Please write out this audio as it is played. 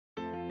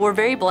We're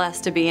very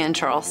blessed to be in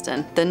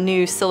Charleston, the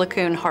new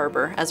Silicon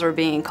Harbor, as we're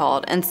being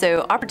called, and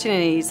so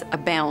opportunities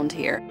abound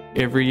here.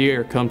 Every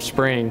year, come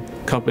spring,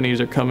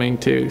 companies are coming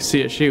to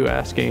CSU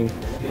asking,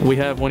 we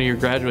have one of your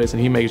graduates and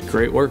he makes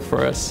great work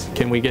for us.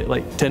 Can we get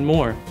like 10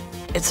 more?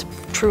 It's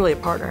truly a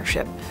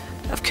partnership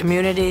of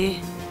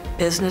community,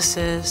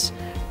 businesses,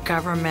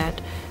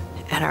 government,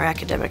 and our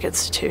academic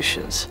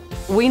institutions.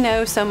 We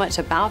know so much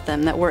about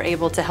them that we're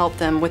able to help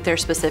them with their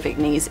specific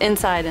needs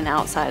inside and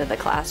outside of the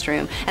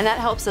classroom, and that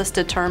helps us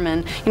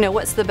determine,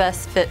 what's the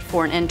best fit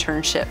for an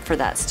internship for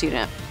that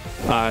student.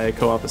 I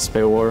co-op at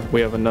Spaywar.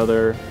 We have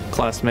another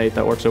classmate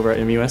that works over at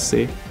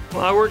MUSC.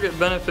 Well, I work at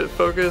Benefit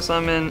Focus.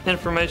 I'm in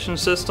information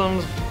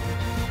systems.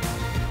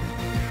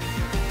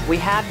 We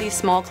have these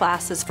small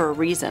classes for a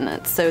reason.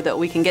 It's so that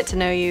we can get to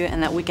know you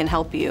and that we can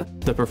help you.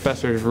 The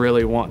professors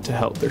really want to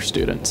help their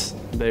students.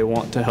 They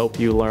want to help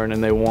you learn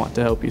and they want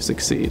to help you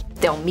succeed.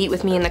 They'll meet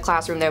with me in the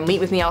classroom, they'll meet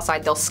with me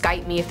outside, they'll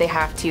Skype me if they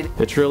have to.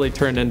 It's really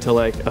turned into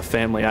like a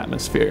family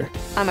atmosphere.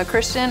 I'm a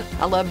Christian.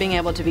 I love being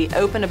able to be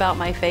open about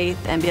my faith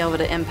and be able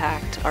to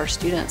impact our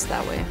students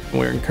that way.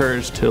 We're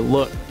encouraged to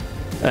look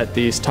at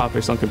these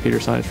topics on computer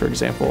science, for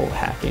example,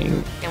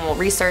 hacking. And we'll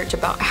research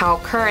about how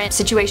current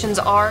situations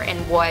are and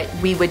what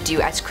we would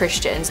do as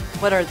Christians.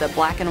 What are the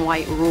black and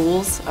white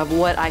rules of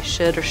what I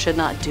should or should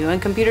not do in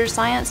computer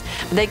science?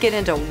 But they get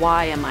into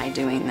why am I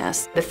doing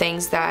this? The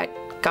things that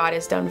God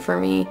has done for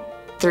me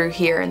through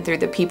here and through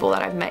the people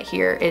that I've met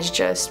here is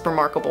just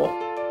remarkable.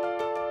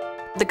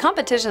 The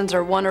competitions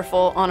are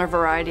wonderful on a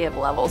variety of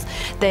levels.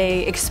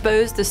 They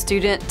expose the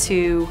student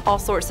to all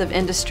sorts of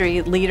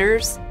industry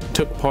leaders.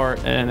 Took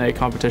part in a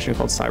competition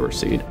called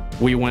CyberSeed.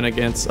 We went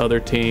against other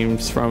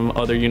teams from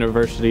other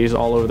universities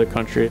all over the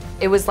country.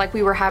 It was like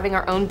we were having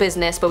our own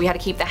business, but we had to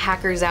keep the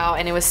hackers out,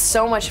 and it was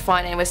so much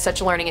fun, and it was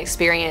such a learning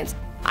experience.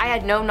 I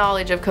had no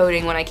knowledge of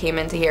coding when I came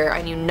into here.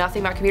 I knew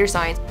nothing about computer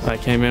science. I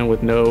came in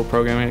with no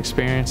programming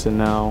experience, and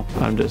now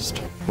I'm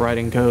just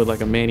writing code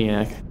like a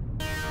maniac.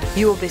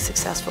 You will be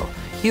successful.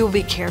 You will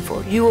be cared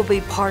for. You will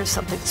be part of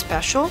something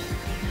special.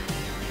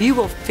 You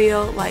will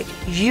feel like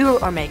you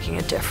are making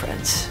a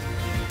difference.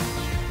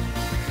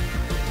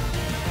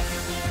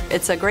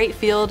 It's a great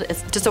field.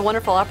 It's just a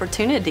wonderful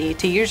opportunity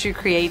to use your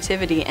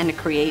creativity and to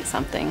create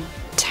something.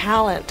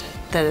 Talent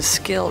that is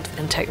skilled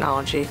in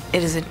technology,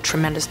 it is in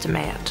tremendous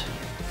demand.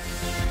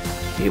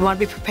 You want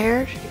to be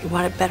prepared? You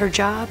want a better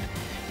job?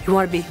 You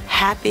want to be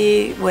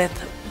happy with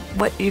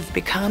what you've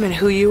become and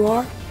who you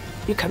are?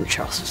 You come to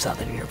Charleston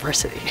Southern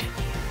University.